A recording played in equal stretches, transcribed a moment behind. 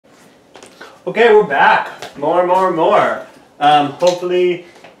Okay, we're back. More. Hopefully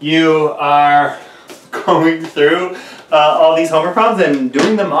you are going through all these homework problems and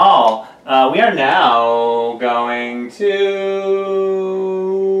doing them all. We are now going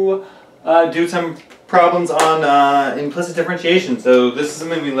to do some problems on implicit differentiation. So this is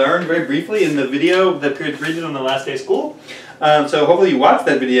something we learned very briefly in the video that period 3 did on the last day of school. So hopefully you watched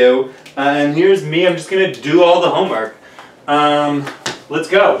that video. And here's me. I'm just going to do all the homework. Let's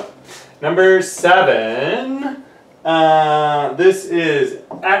go. Number 7, this is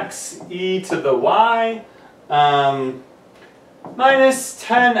x e to the y minus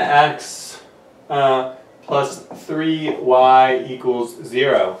 10x plus 3y equals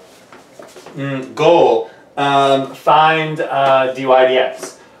 0. Goal, find dy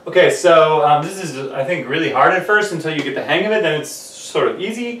dx. Okay, so this is, I think, really hard at first until you get the hang of it, then it's sort of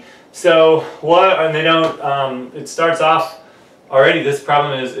easy. So and they don't, it starts off already, this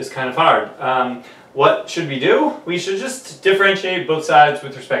problem is kind of hard. What should we do? We should just differentiate both sides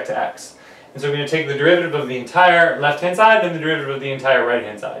with respect to x. And so we're going to take the derivative of the entire left-hand side and the derivative of the entire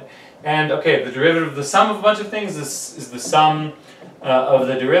right-hand side. And okay, the derivative of the sum of a bunch of things is the sum of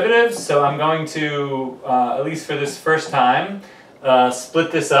the derivatives. So I'm going to, at least for this first time,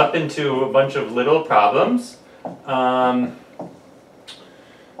 split this up into a bunch of little problems. Plus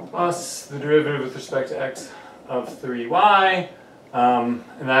the derivative with respect to x of 3y.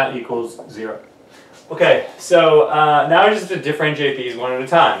 And that equals 0. Okay, so now I just have to differentiate these one at a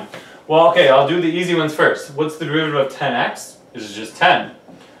time. Well, okay, I'll do the easy ones first. What's the derivative of 10x? This is just 10.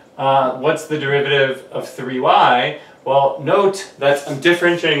 What's the derivative of 3y? Well, note that I'm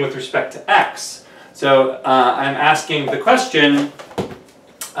differentiating with respect to x. So I'm asking the question,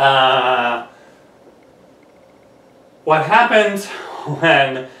 what happens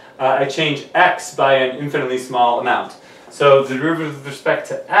when I change x by an infinitely small amount? So the derivative with respect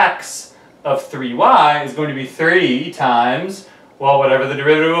to x of 3y is going to be 3 times, well, whatever the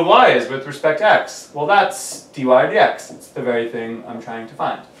derivative of y is with respect to x. Well, that's dy dx. It's the very thing I'm trying to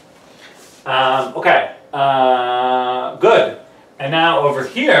find. Okay, good. And now over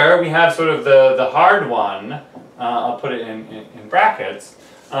here, we have sort of the hard one. I'll put it in brackets.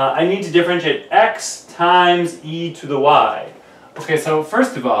 I need to differentiate x times e to the y. Okay, so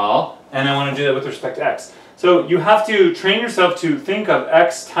first of all, and I want to do that with respect to x. So you have to train yourself to think of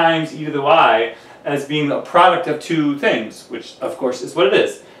x times e to the y as being a product of two things, which of course is what it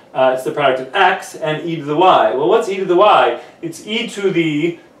is. It's the product of x and e to the y. Well, what's e to the y? It's e to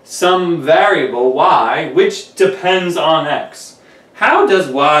the some variable y, which depends on x. How does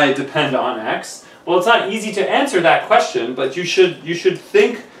y depend on x? Well, it's not easy to answer that question, but you should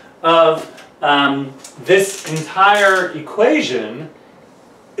think of this entire equation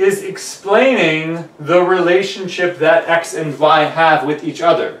is explaining the relationship that x and y have with each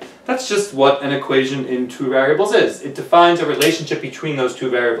other. That's just what an equation in two variables is. It defines a relationship between those two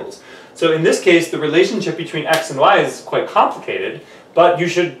variables. So in this case, the relationship between x and y is quite complicated, but you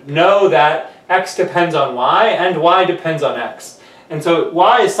should know that x depends on y and y depends on x. And so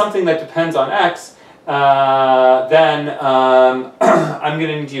y is something that depends on x, then I'm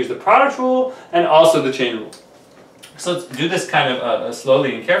going to need to use the product rule and also the chain rule. So let's do this kind of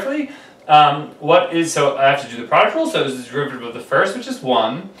slowly and carefully. So I have to do the product rule, so this is the derivative of the first, which is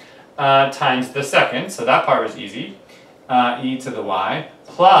 1, times the second, so that part was easy, e to the y,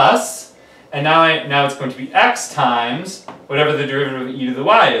 plus, and now it's going to be x times whatever the derivative of e to the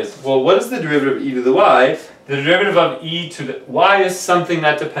y is. Well, what is the derivative of e to the y? The derivative of e to the y is something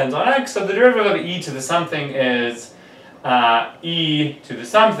that depends on x, so the derivative of e to the something is e to the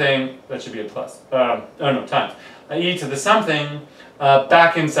something, that should be a plus, times. E to the something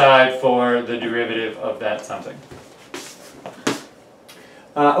back inside for the derivative of that something.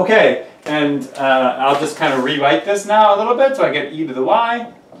 Okay, and I'll just kind of rewrite this now a little bit, so I get e to the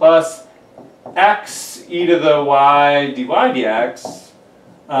y plus x e to the y dy dx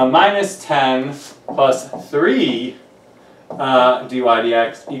minus 10 plus 3 dy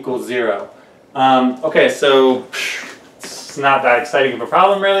dx equals 0. Okay, so it's not that exciting of a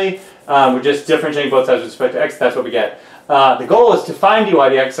problem really. We're just differentiating both sides with respect to x, that's what we get. The goal is to find dy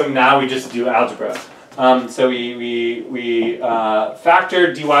dx, so now we just do algebra. So we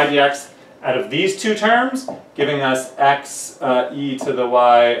factor dy dx out of these two terms, giving us x e to the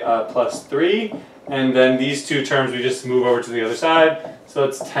y plus 3, and then these two terms we just move over to the other side, so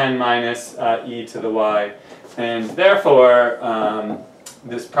it's 10 minus e to the y. And therefore,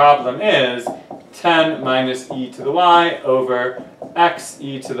 this problem is 10 minus e to the y over x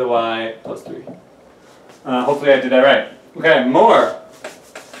e to the y plus 3. Hopefully I did that right. Okay, more.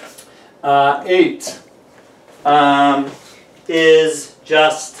 8 is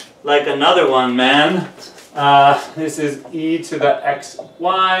just like another one, man. This is e to the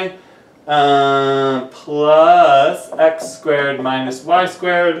xy plus x squared minus y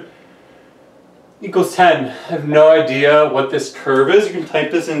squared equals 10. I have no idea what this curve is. You can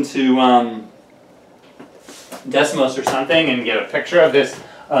type this into Decimos or something and get a picture of this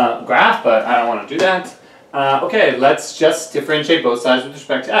graph, but I don't want to do that. Okay, let's just differentiate both sides with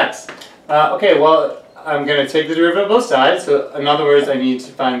respect to x. Okay, well, I'm going to take the derivative of both sides. So in other words, I need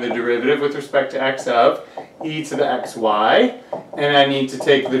to find the derivative with respect to x of e to the xy. And I need to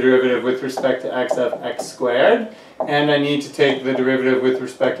take the derivative with respect to x of x squared. And I need to take the derivative with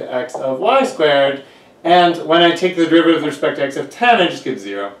respect to x of y squared. And when I take the derivative with respect to x of 10, I just get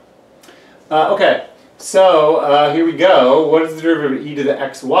 0. Okay, so here we go. What is the derivative of e to the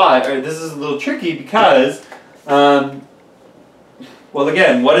xy? All right, this is a little tricky because well,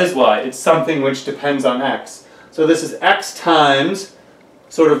 again, what is y? It's something which depends on x. So this is x times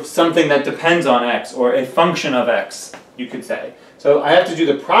sort of something that depends on x, or a function of x, you could say. So I have to do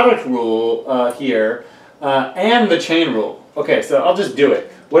the product rule here and the chain rule. Okay, so I'll just do it.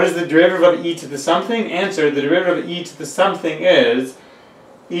 What is the derivative of e to the something? Answer, the derivative of e to the something is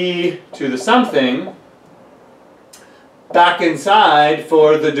e to the something back inside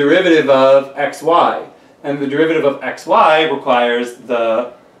for the derivative of xy. And the derivative of xy requires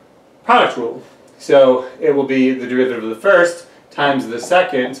the product rule. So it will be the derivative of the first times the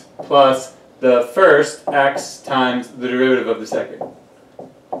second plus the first x times the derivative of the second.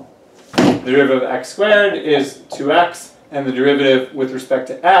 The derivative of x squared is 2x, and the derivative with respect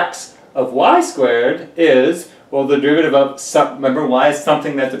to x of y squared is, well, the derivative of, remember y is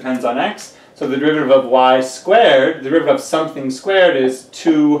something that depends on x, so the derivative of y squared, the derivative of something squared is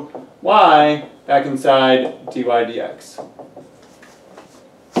 2y back inside dy dx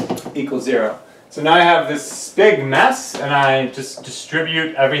equals 0. So now I have this big mess, and I just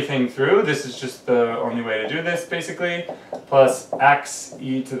distribute everything through. This is just the only way to do this, basically. Plus x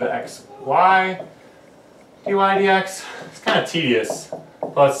e to the xy dy dx. It's kind of tedious.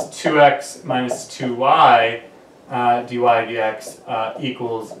 Plus 2x minus 2y dy dx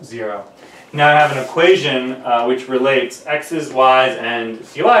equals 0. Now I have an equation which relates x's, y's, and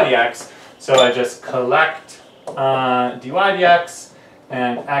dy dx. So I just collect dy dx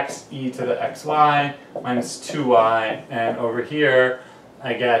and x e to the xy minus 2y, and over here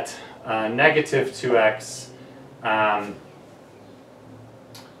I get negative 2x.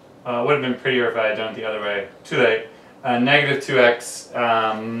 Would have been prettier if I had done it the other way. Too late. Negative 2x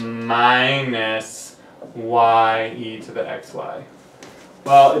minus y e to the xy.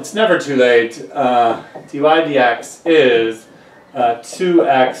 Well, it's never too late. Dy dx is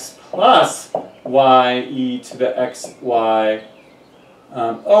 2x plus y e to the xy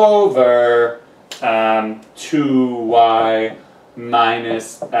over 2y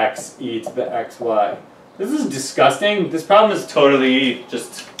minus x e to the xy. This is disgusting. This problem is totally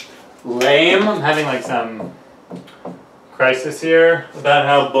just lame. I'm having like some crisis here about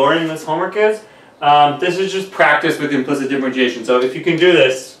how boring this homework is. This is just practice with implicit differentiation. So if you can do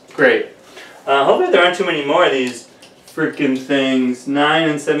this, great. Hopefully there aren't too many more of these freaking things. 9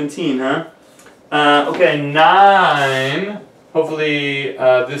 and 17, huh? Okay, 9. Hopefully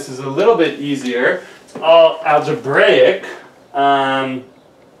this is a little bit easier. It's all algebraic.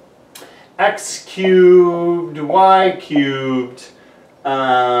 X cubed, y cubed,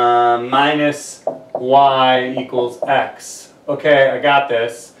 minus y equals x. Okay, I got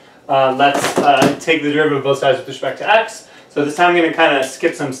this. Let's take the derivative of both sides with respect to x. So this time I'm going to kind of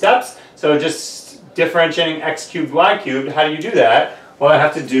skip some steps. So just differentiating x cubed, y cubed, how do you do that? Well, I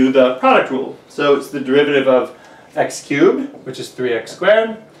have to do the product rule. So it's the derivative of x cubed, which is 3x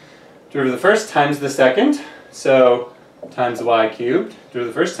squared. Derivative of the first times the second, so times y cubed. Derivative of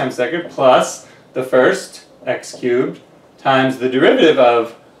the first times second plus the first, x cubed, times the derivative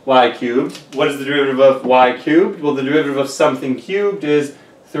of y cubed. What is the derivative of y cubed? Well, the derivative of something cubed is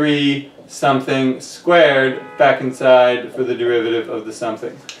 3 something squared back inside for the derivative of the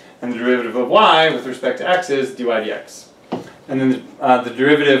something. And the derivative of y with respect to x is dy dx. And then the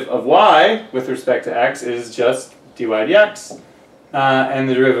derivative of y with respect to x is just dy dx. And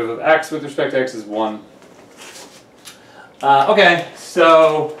the derivative of x with respect to x is 1. Okay,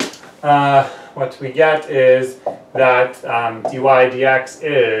 so what we get is that dy dx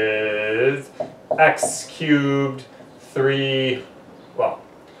is x cubed 3, well,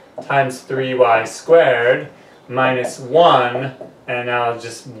 times 3y squared minus 1, and now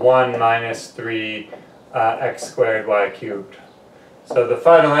just 1 minus 3 x squared y cubed. So the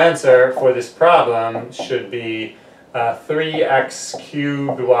final answer for this problem should be 3x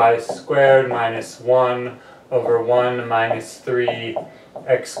cubed y squared minus 1 over 1 minus 3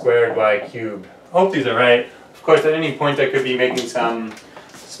 x squared y cubed. I hope these are right. Of course, at any point I could be making some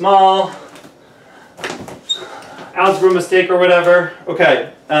small algebra mistake or whatever.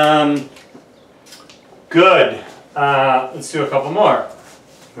 Okay, good. Let's do a couple more.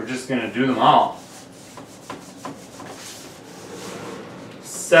 We're just going to do them all.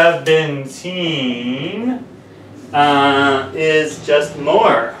 17 is just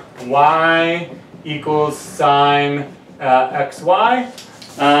more. Y equals sine xy.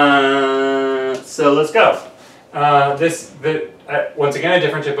 So let's go. Once again, I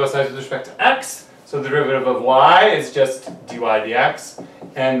differentiate both sides with respect to x. So the derivative of y is just dy dx.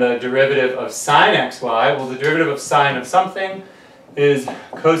 And the derivative of sine xy, well, the derivative of sine of something is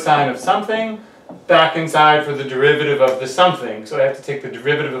cosine of something back inside for the derivative of the something. So I have to take the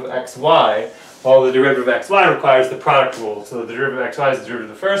derivative of xy, while the derivative of xy requires the product rule. So the derivative of xy is the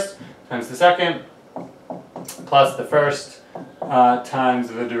derivative of the first times the second plus the first times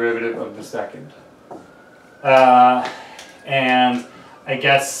the derivative of the second. And I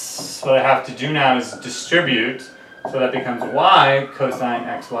guess what I have to do now is distribute. So that becomes y cosine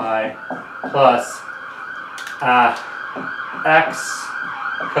xy plus x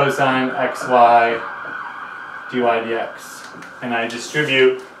cosine xy dy dx. And I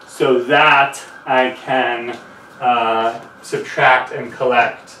distribute so that I can subtract and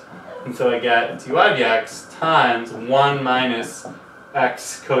collect. And so I get dy dx times 1 minus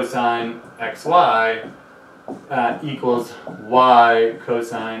x cosine xy equals y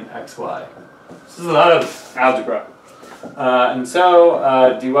cosine xy. This is a lot of algebra. And so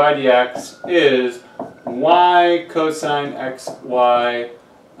dy dx is y cosine xy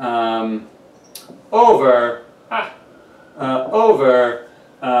over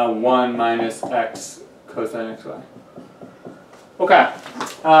 1 minus x cosine xy. Okay.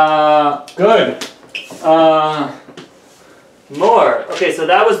 Good. More. Okay, so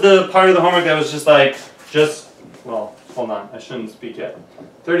that was the part of the homework that was well, hold on, I shouldn't speak yet.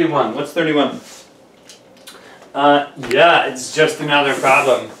 31. What's 31? Yeah, it's just another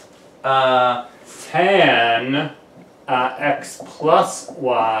problem. Tan x plus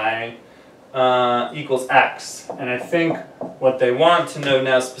y equals x. And I think what they want to know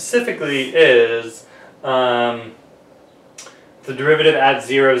now specifically is the derivative at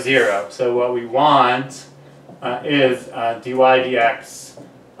 0, 0. So what we want is dy dx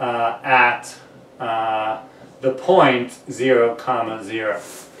at the point 0, 0.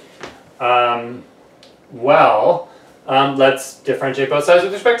 Let's differentiate both sides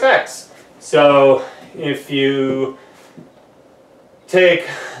with respect to x. So if you take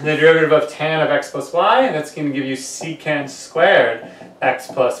the derivative of tan of x plus y, that's going to give you secant squared x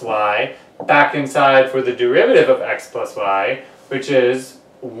plus y back inside for the derivative of x plus y, which is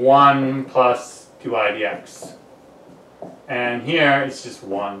 1 plus dy dx. And here it's just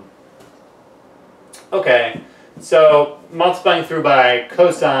 1. Okay, so multiplying through by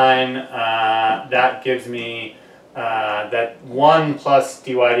cosine, that gives me that 1 plus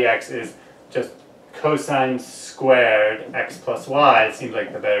dy dx is just cosine squared x plus y. It seems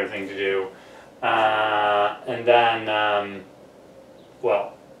like the better thing to do. And then,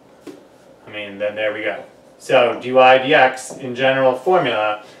 then there we go. So dy dx in general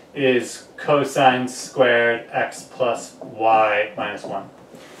formula is cosine squared x plus y minus 1.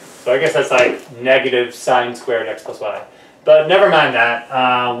 So I guess that's like negative sine squared x plus y. But never mind that.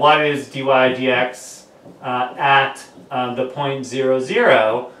 What is dy dx at the point 0,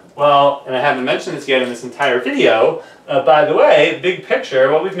 0? Well, and I haven't mentioned this yet in this entire video, by the way, big picture,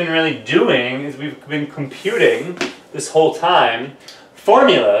 what we've been really doing is we've been computing this whole time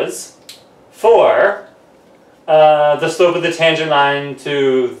formulas for the slope of the tangent line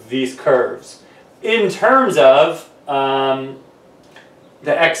to these curves in terms of the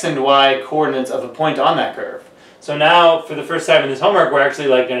x and y coordinates of a point on that curve. So now, for the first time in this homework, we're actually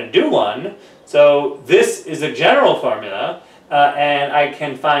going to do one. So this is a general formula, and I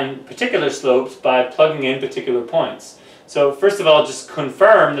can find particular slopes by plugging in particular points. So first of all, just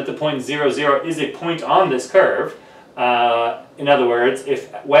confirm that the point 0, 0 is a point on this curve. In other words,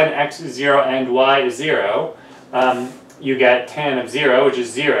 when x is 0 and y is 0, you get tan of 0, which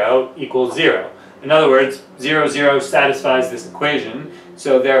is 0, equals 0. In other words, 0, 0 satisfies this equation,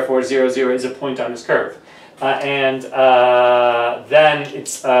 so therefore 0, 0 is a point on this curve. Then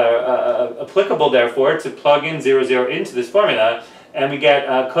it's applicable, therefore, to plug in 0, 0 into this formula, and we get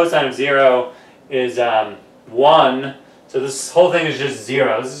cosine of 0 is 1. So this whole thing is just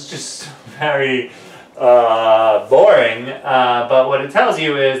 0. This is just very boring, but what it tells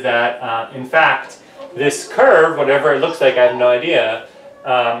you is that, in fact, this curve, whatever it looks like, I have no idea,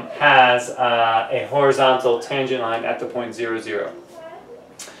 has a horizontal tangent line at the point 0, 0.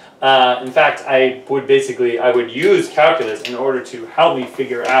 In fact, I would use calculus in order to help me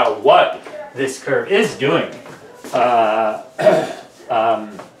figure out what this curve is doing.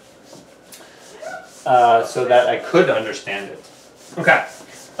 So that I could understand it. Okay.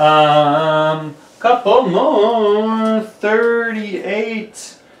 Couple more.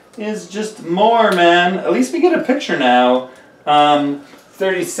 38 is just more, man. At least we get a picture now.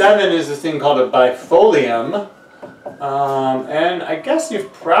 37 is this thing called a bifolium. And I guess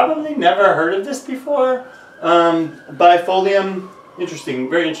you've probably never heard of this before. Bifolium, interesting,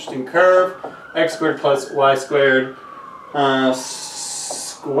 very interesting curve. X squared plus y squared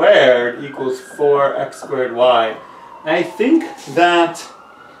squared equals 4x squared y. And I think that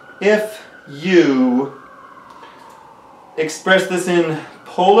if you express this in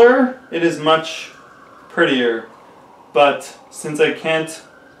polar, it is much prettier. But since I can't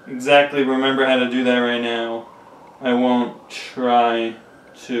exactly remember how to do that right now, I won't try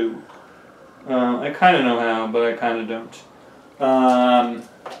to. I kind of know how, but I kind of don't.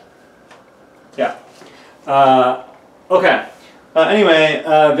 Yeah. Okay. Anyway,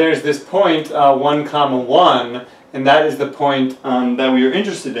 there's this point, 1, 1, and that is the point that we are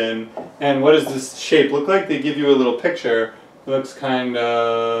interested in. And what does this shape look like? They give you a little picture. It looks kind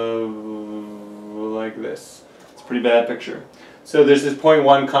of like this. It's a pretty bad picture. So there's this point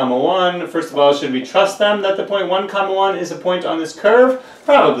 1, 1. First of all, should we trust them that the point 1, 1 is a point on this curve?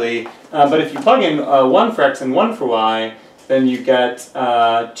 Probably. But if you plug in 1 for x and 1 for y, then you get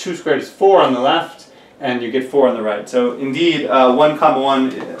 2 squared is 4 on the left, and you get 4 on the right. So indeed, 1,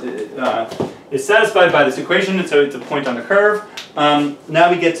 1 is satisfied by this equation, and so it's a point on the curve. Now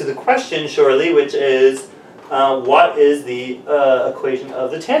we get to the question, surely, which is, what is the equation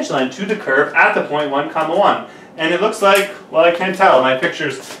of the tangent line to the curve at the point 1, 1? And it looks like, well, I can't tell. My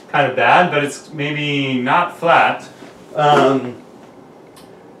picture's kind of bad, but it's maybe not flat.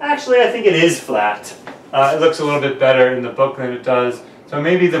 Actually, I think it is flat. It looks a little bit better in the book than it does. So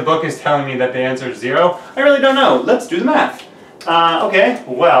maybe the book is telling me that the answer is 0. I really don't know. Let's do the math. Okay,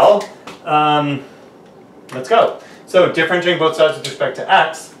 well, let's go. So differentiating both sides with respect to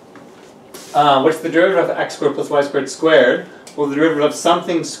x. What's the derivative of x squared plus y squared squared? Well, the derivative of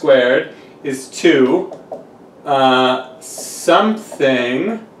something squared is 2.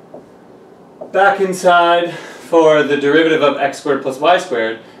 Something back inside for the derivative of x squared plus y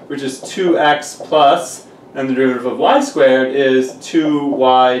squared, which is 2x plus, and the derivative of y squared is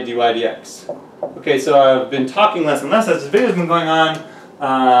 2y dy dx. Okay, so I've been talking less and less as this video's been going on,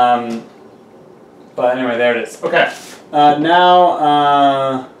 but anyway, there it is. Okay,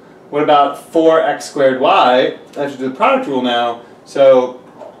 now what about 4x squared y? I have to do the product rule now. So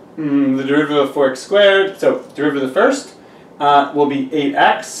the derivative of 4x squared, so derivative of the first will be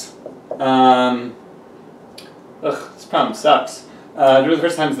 8x. This problem sucks. Derivative of the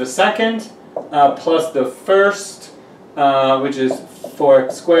first times the second plus the first, which is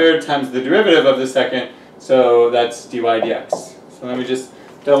 4x squared times the derivative of the second, so that's dy dx. So let me just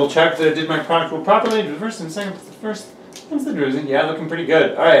double check that I did my product rule properly. Do the first and the second plus the first times the derivative. Yeah, looking pretty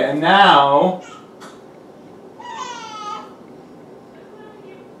good. All right, and now,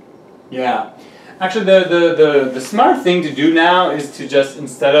 yeah. Actually, the smart thing to do now is to just,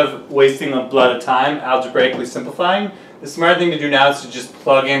 instead of wasting a lot of time algebraically simplifying, the smart thing to do now is to just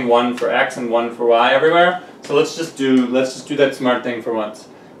plug in 1 for x and 1 for y everywhere. So let's just do that smart thing for once.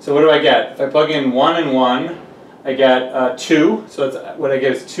 So what do I get? If I plug in 1 and 1, I get 2. So that's, what I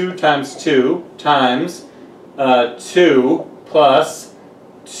get is 2 times 2 times 2 plus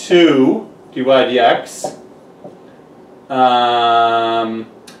 2 dy dx.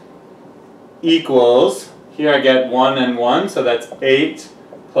 Equals, here I get 1 and 1, so that's 8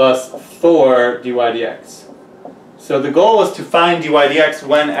 plus 4 dy dx. So the goal is to find dy dx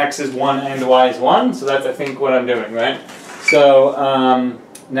when x is 1 and y is 1, so that's, I think, what I'm doing, right? So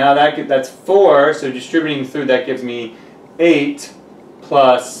now that's 4, so distributing through that gives me 8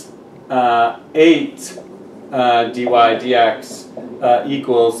 plus 8 dy dx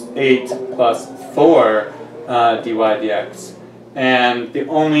equals 8 plus 4 dy dx. And the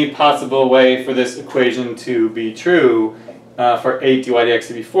only possible way for this equation to be true, for 8 dy dx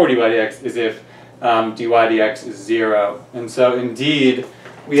to be 4 dy dx, is if dy dx is 0. And so indeed,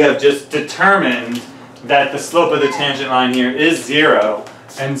 we have just determined that the slope of the tangent line here is 0.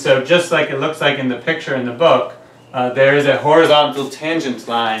 And so just like it looks like in the picture in the book, there is a horizontal tangent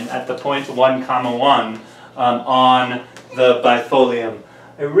line at the point 1, 1 on the bifolium.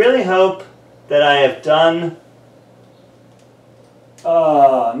 I really hope that I have done...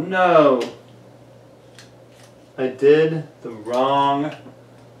 Oh, no. I did the wrong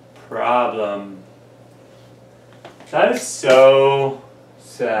problem. That is so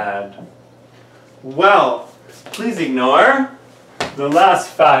Sad. Well, please ignore the last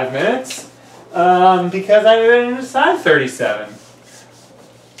 5 minutes because I didn't assign 37.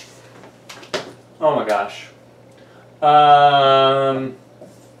 Oh my gosh. I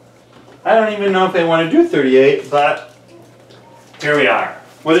don't even know if they want to do 38, but here we are.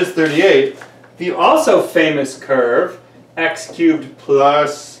 What is 38? The also famous curve, x cubed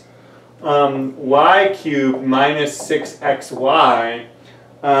plus y cubed minus 6xy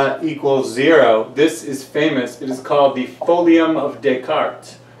equals 0. This is famous. It is called the folium of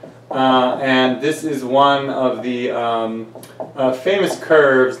Descartes. And this is one of the famous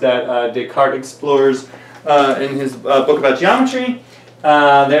curves that Descartes explores in his book about geometry.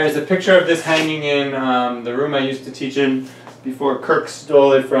 There is a picture of this hanging in the room I used to teach in before Kirk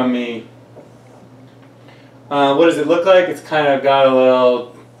stole it from me. What does it look like? It's kind of got a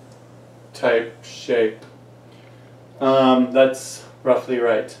little type shape. That's roughly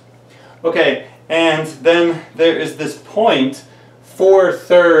right. Okay, and then there is this point,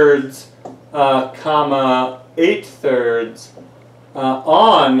 4/3, comma 8/3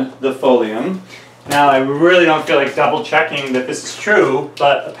 on the folium. Now I really don't feel like double checking that this is true,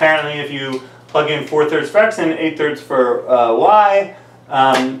 but apparently if you plug in 4/3 for x and 8/3 for y,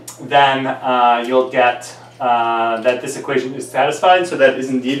 then you'll get that this equation is satisfied, so that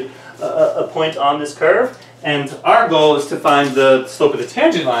is indeed a point on this curve. And our goal is to find the slope of the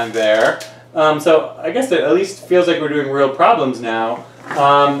tangent line there. So I guess it at least feels like we're doing real problems now.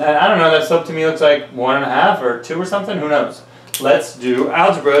 And I don't know, that slope to me looks like 1.5 or 2 or something, who knows? Let's do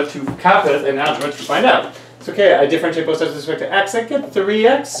algebra to calculus and algebra to find out. So okay, I differentiate both sides with respect to x. I get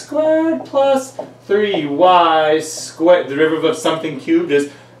 3x squared plus 3y squared. The derivative of something cubed is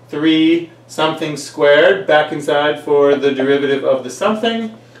 3 something squared. Back inside for the derivative of the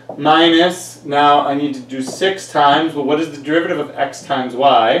something. Minus, now I need to do 6 times. Well, what is the derivative of x times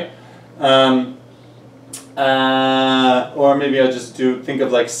y? Or maybe I'll just think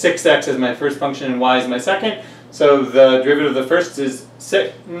of like 6x as my first function and y as my second. So the derivative of the first is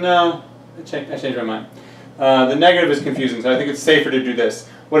 6. No, I changed my mind. The negative is confusing, so I think it's safer to do this.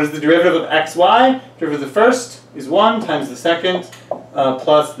 What is the derivative of xy? Derivative of the first is 1 times the second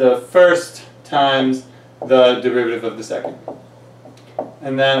plus the first times the derivative of the second.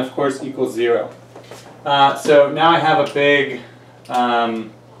 And then, of course, equals 0. So now I have a big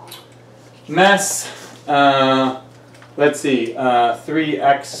mess. Let's see,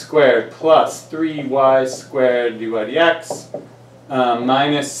 3x squared plus 3y squared dy dx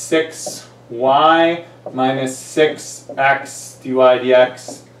minus 6y minus 6x dy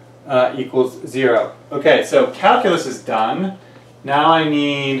dx equals 0. Okay, so calculus is done. Now I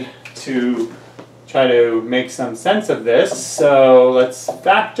need to try to make some sense of this. So let's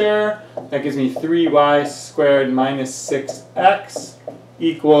factor. That gives me 3y squared minus 6x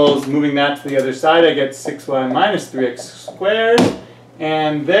equals, moving that to the other side, I get 6y minus 3x squared.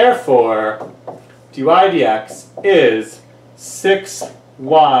 And therefore, dy dx is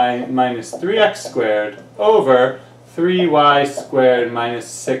 6y minus 3x squared over 3y squared minus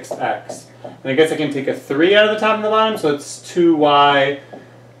 6x. And I guess I can take a 3 out of the top and the bottom, so it's 2y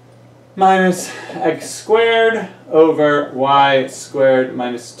minus x squared over y squared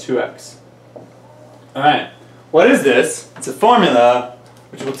minus 2x. Alright, what is this? It's a formula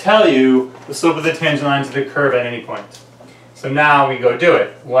which will tell you the slope of the tangent line to the curve at any point. So now we go do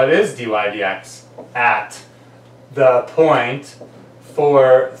it. What is dy dx at the point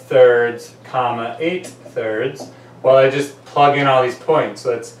 4/3, comma 8/3? Well, I just plug in all these points.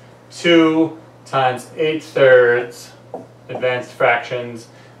 So it's 2 times 8/3 advanced fractions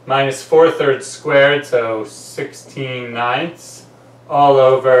minus 4/3 squared, so 16/9 all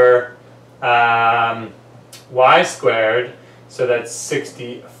over y squared, so that's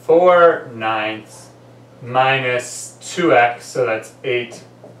 64/9 minus 2x, so that's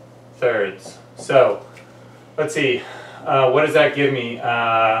 8/3. So let's see, what does that give me?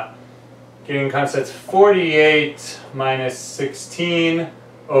 Getting constants, 48 minus 16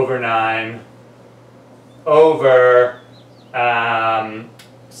 over 9 over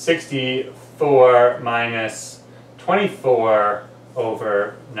 64 minus 24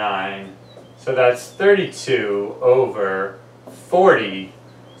 over 9. So that's 32 over 40.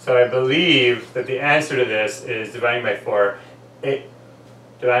 So I believe that the answer to this is dividing by 4.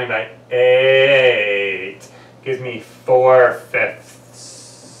 Dividing by 8 gives me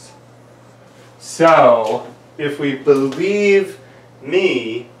 4/5. So if we believe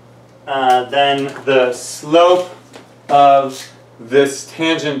me, then the slope of this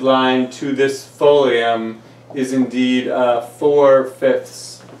tangent line to this folium is indeed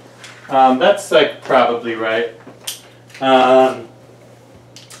 4/5. That's like probably right.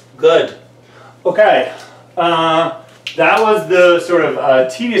 Good. Okay. That was the sort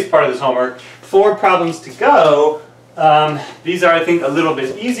of tedious part of this homework. 4 problems to go. These are, I think, a little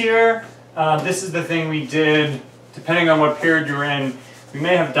bit easier. This is the thing we did, depending on what period you're in. We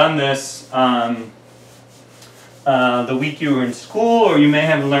may have done this the week you were in school, or you may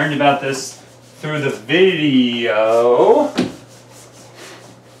have learned about this through the video.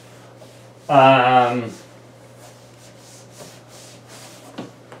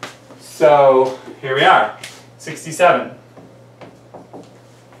 So here we are, 67.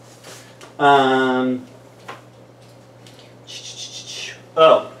 Oh,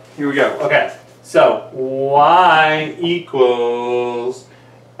 here we go. Okay, so y equals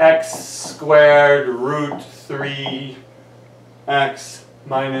x squared root 3x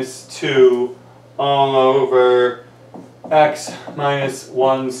minus 2 all over x minus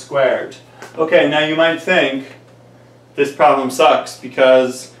 1 squared. Okay, now you might think this problem sucks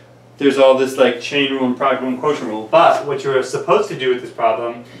because there's all this like chain rule and product rule and quotient rule, but what you're supposed to do with this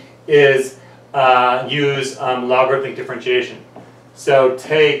problem is use logarithmic differentiation. So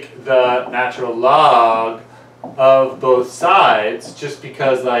take the natural log of both sides just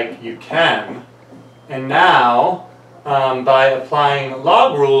because like you can, and now by applying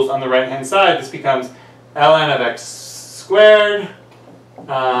log rules on the right hand side, this becomes ln of x squared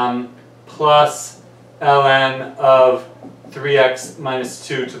plus ln of 3x minus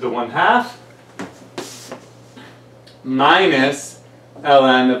 2 to the 1/2 minus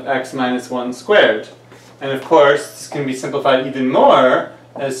ln of x minus 1 squared. And of course, this can be simplified even more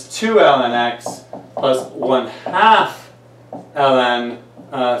as 2 ln x plus 1/2 ln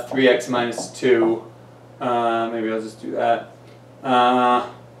 3x minus 2. Maybe I'll just do that.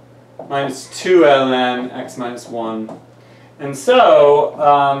 Minus 2 ln x minus 1. And so,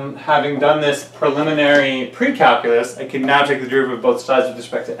 having done this preliminary pre-calculus, I can now take the derivative of both sides with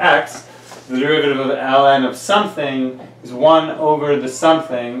respect to x. The derivative of ln of something is 1 over the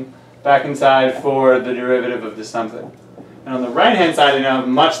something back inside for the derivative of the something. And on the right-hand side, I now have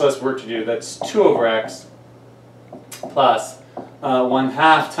much less work to do. That's 2 over x plus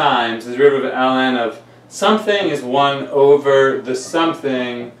 1/2 times the derivative of ln of something is 1 over the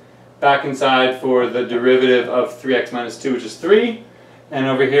something back inside for the derivative of 3x minus 2, which is 3. And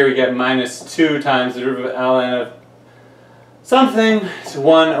over here we get minus 2 times the derivative of ln of something. It's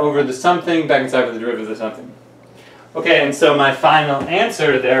 1 over the something back inside for the derivative of the something. Okay, and so my final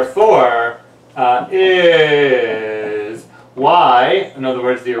answer, therefore, is y, in other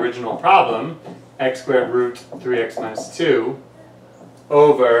words, the original problem, x squared root 3x minus 2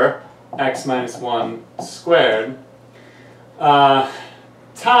 over x minus 1 squared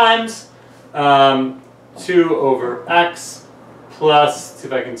times 2 over x plus, see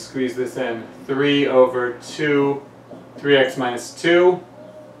if I can squeeze this in, 3 over 2, 3x minus 2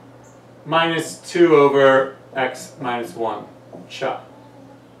 minus 2 over x minus 1. Cha.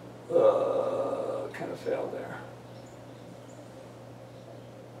 Kind of failed there.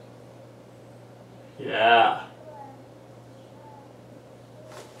 Yeah.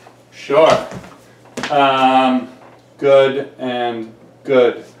 Sure. Good and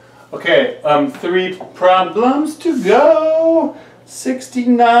good. Okay, 3 problems to go.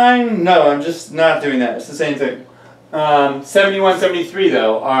 69. No, I'm just not doing that. It's the same thing. 71, 73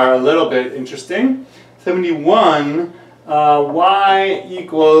 though are a little bit interesting. 71, y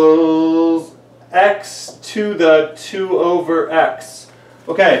equals x to the 2 over x.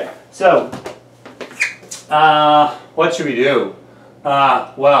 Okay, so what should we do?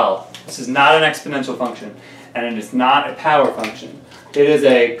 Well, this is not an exponential function, and it is not a power function. It is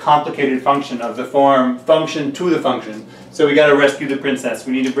a complicated function of the form function to the function. So we got to rescue the princess.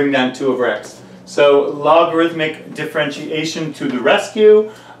 We need to bring down 2 over x. So logarithmic differentiation to the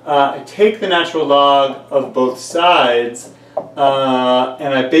rescue. I take the natural log of both sides,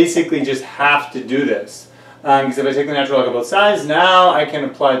 and I basically just have to do this. Because if I take the natural log of both sides, now I can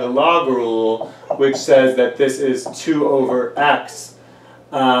apply the log rule, which says that this is 2 over x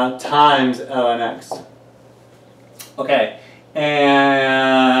times ln x. Okay,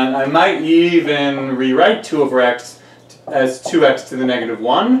 and I might even rewrite 2 over x as 2x to the negative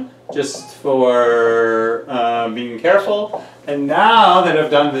 1, just for being careful. And now that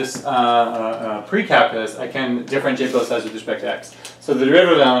I've done this pre-calculus, I can differentiate both sides with respect to x. So the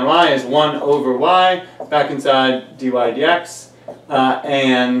derivative of ln y is 1 over y, back inside dy dx.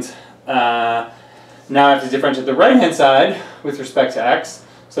 And now I have to differentiate the right-hand side with respect to x.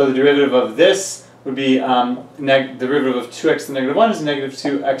 So the derivative of this would be the derivative of 2x to the negative 1 is negative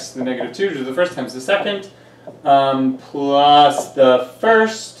 2x to the negative 2, which is the first times the second, plus the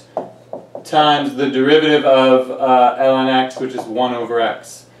first times the derivative of ln x, which is 1 over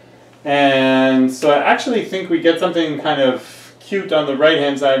x. And so I actually think we get something kind of cute on the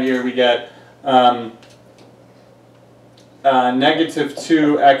right-hand side here. We get negative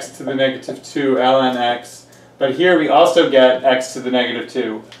 2x to the negative 2 ln x. But here we also get x to the negative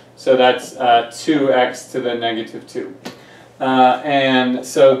 2. So that's 2x to the negative 2. And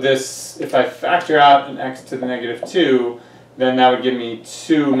so this, if I factor out an x to the negative 2, then that would give me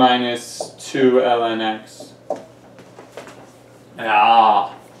 2 minus 2 ln x.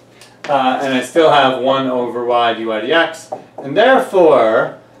 And I still have 1 over y dy dx. And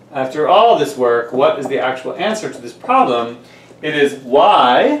therefore, after all this work, what is the actual answer to this problem? It is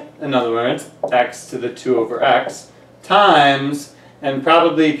y, in other words, x to the 2 over x, times, and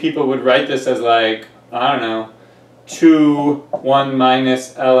probably people would write this as like, I don't know, 2, 1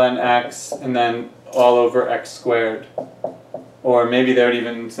 minus ln x, and then all over x squared. Or maybe they would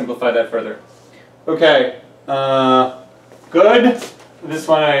even simplify that further. Okay, good. This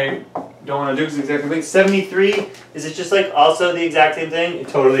one I don't want to do because it's exactly 73. Is it just like also the exact same thing? It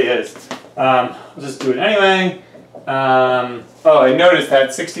totally is. I'll just do it anyway. Oh, I noticed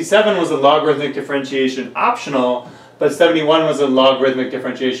that 67 was a logarithmic differentiation optional, but 71 was a logarithmic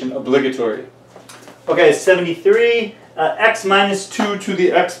differentiation obligatory. Okay, 73, x minus 2 to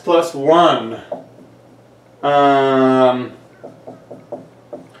the x plus 1.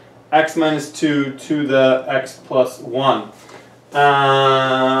 X minus 2 to the x plus 1.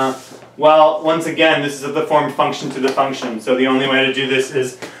 Well, once again, this is of the form function to the function, so the only way to do this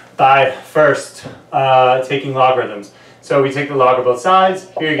is by first taking logarithms. So we take the log of both sides.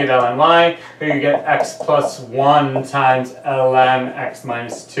 Here you get ln y, here you get x plus 1 times ln x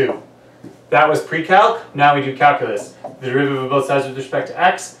minus 2. That was pre-calc, now we do calculus. The derivative of both sides with respect to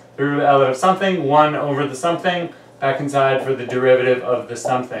x, the derivative of ln of something, 1 over the something, back inside for the derivative of the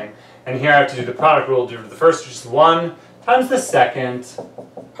something. And here I have to do the product rule, derivative of the first, which is 1 times the second,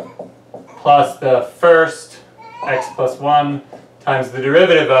 plus the first, x plus 1, times the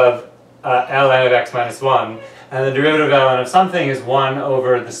derivative of ln of x minus 1. And the derivative of ln of something is 1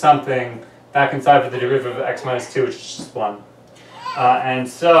 over the something, back inside for the derivative of x minus 2, which is just 1. And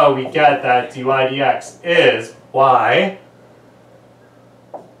so we get that dy dx is y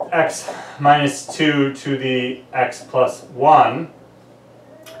x minus 2 to the x plus 1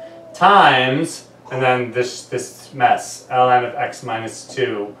 times, and then this mess, ln of x minus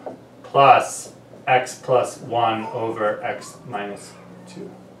 2 plus x plus 1 over x minus 2.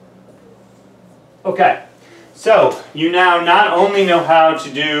 Okay, so you now not only know how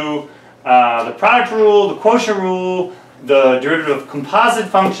to do the product rule, the quotient rule, the derivative of composite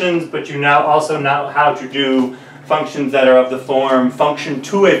functions, but you now also know how to do functions that are of the form function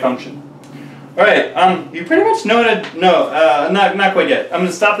to a function. Alright, you pretty much know what not quite yet. I'm going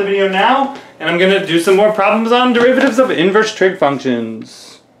to stop the video now, and I'm going to do some more problems on derivatives of inverse trig functions.